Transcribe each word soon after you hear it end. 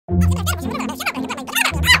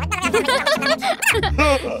Hey.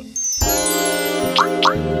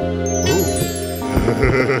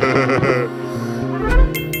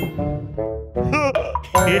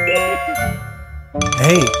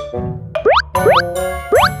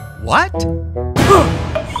 What?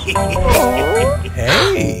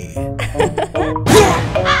 Hey.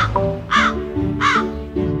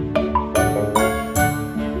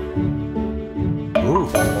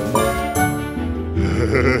 Ooh.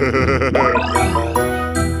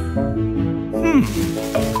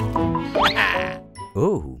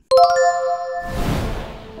 Ooh.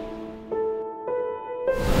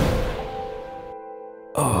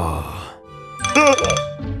 Oh.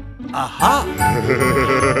 Aha.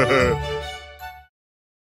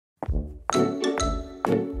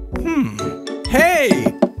 Hey.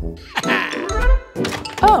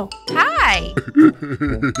 Oh, hi.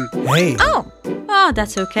 Hey. Oh,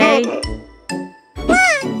 that's okay.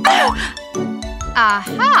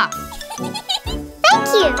 Aha. Thank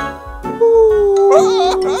you. Huh?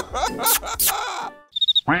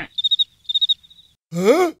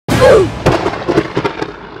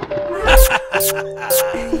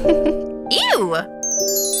 Ew.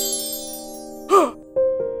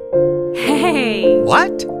 Hey.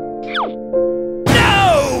 What?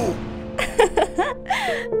 No!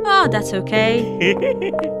 Oh, that's okay.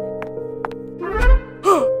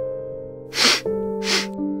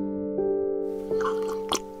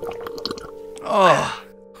 Oh.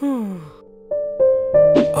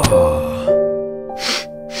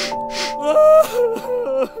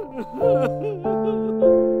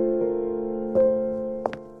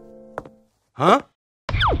 Huh?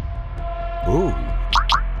 Ooh.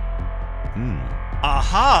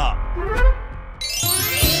 Aha!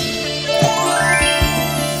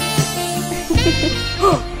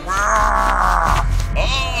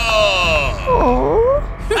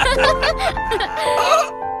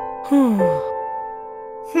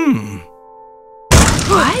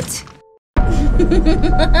 What?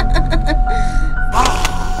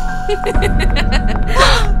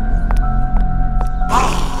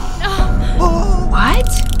 What?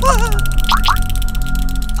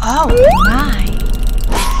 Oh my.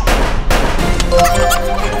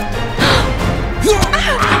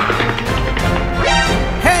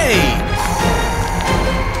 Hey!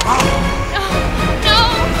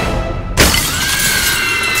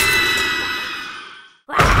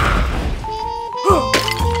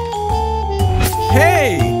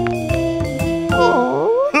 Hey!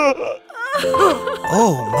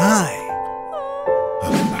 Oh my!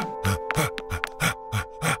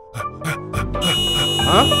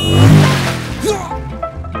 Huh?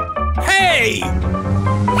 Hey!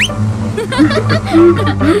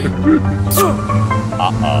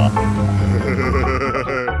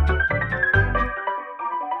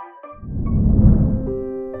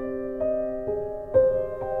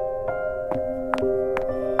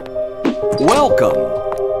 Welcome.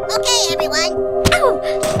 Okay, everyone.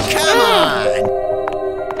 Come on.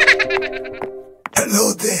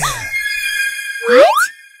 Hello there. What?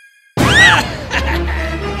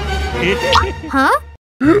 Huh?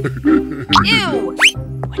 Ew.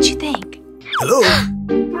 What'd you think? Hello.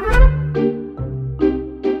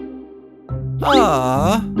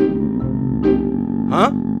 Huh?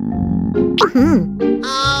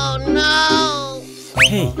 Oh no.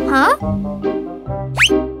 Hey. Huh?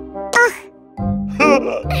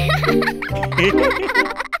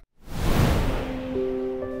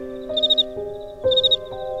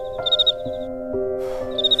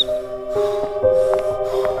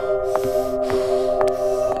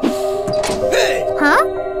 Hey. Huh?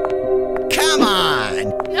 Come on.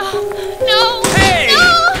 No. Hey.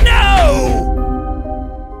 No.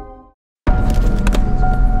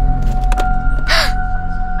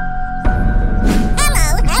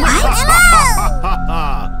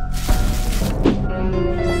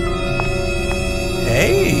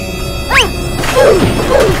 Hey.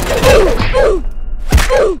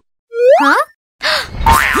 Huh?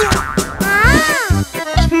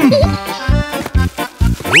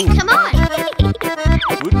 Come on.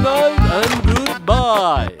 Good night and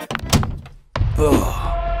goodbye.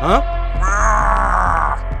 Huh?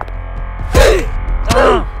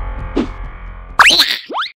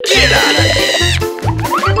 Get out of here!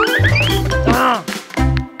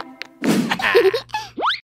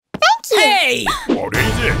 Thank you. Hey! What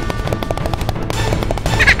is it?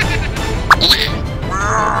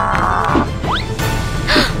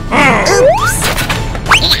 Oops.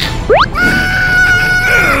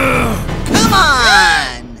 Come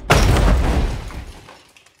on!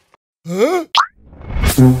 Huh?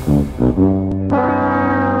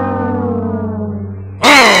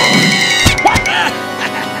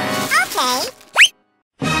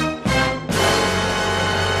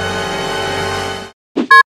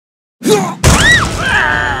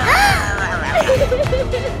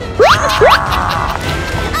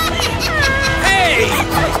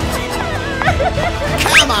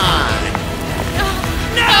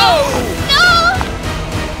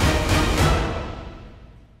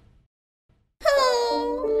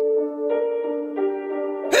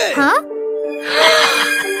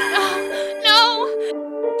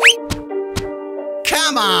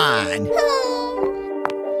 on!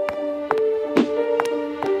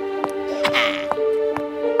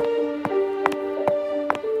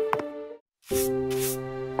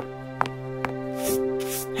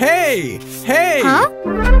 Hey! Hey! Huh?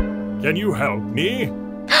 Can you help me?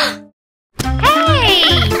 Hey!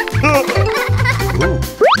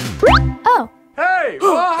 Oh. Hey,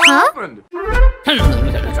 what Huh? happened?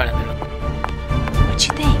 What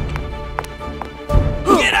you think?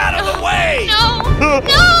 Get out of the way! No! No!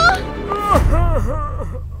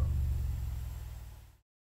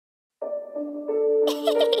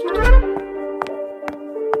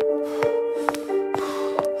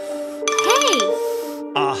 Hey!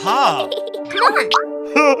 Aha! Come on.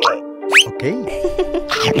 Okay.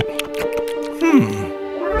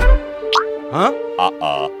 Huh?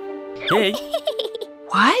 Hey.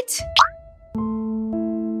 What?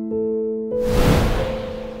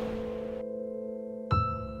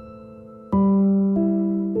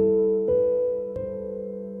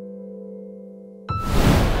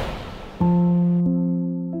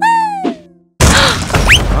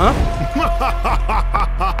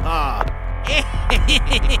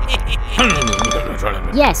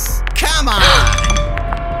 Yes. Come on!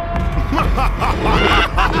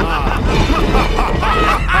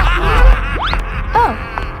 Oh.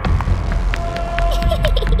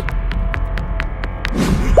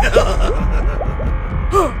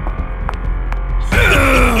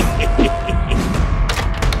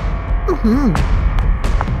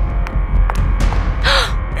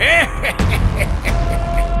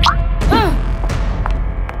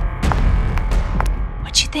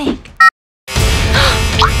 What you think?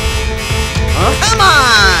 Come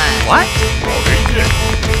on! What?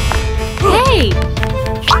 Hey!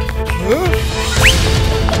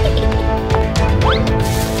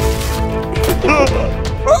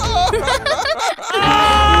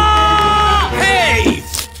 Hey!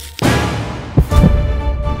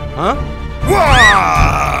 Huh?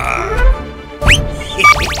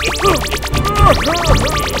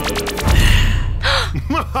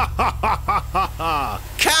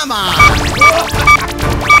 Come on!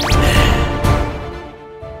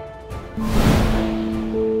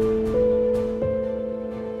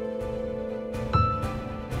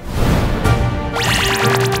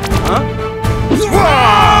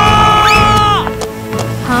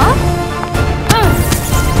 Huh?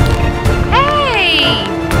 Hey!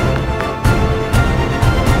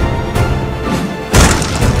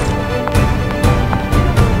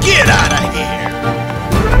 Get out of here!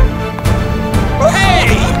 Hey!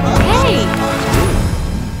 Hey!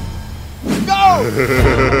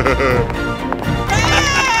 Go!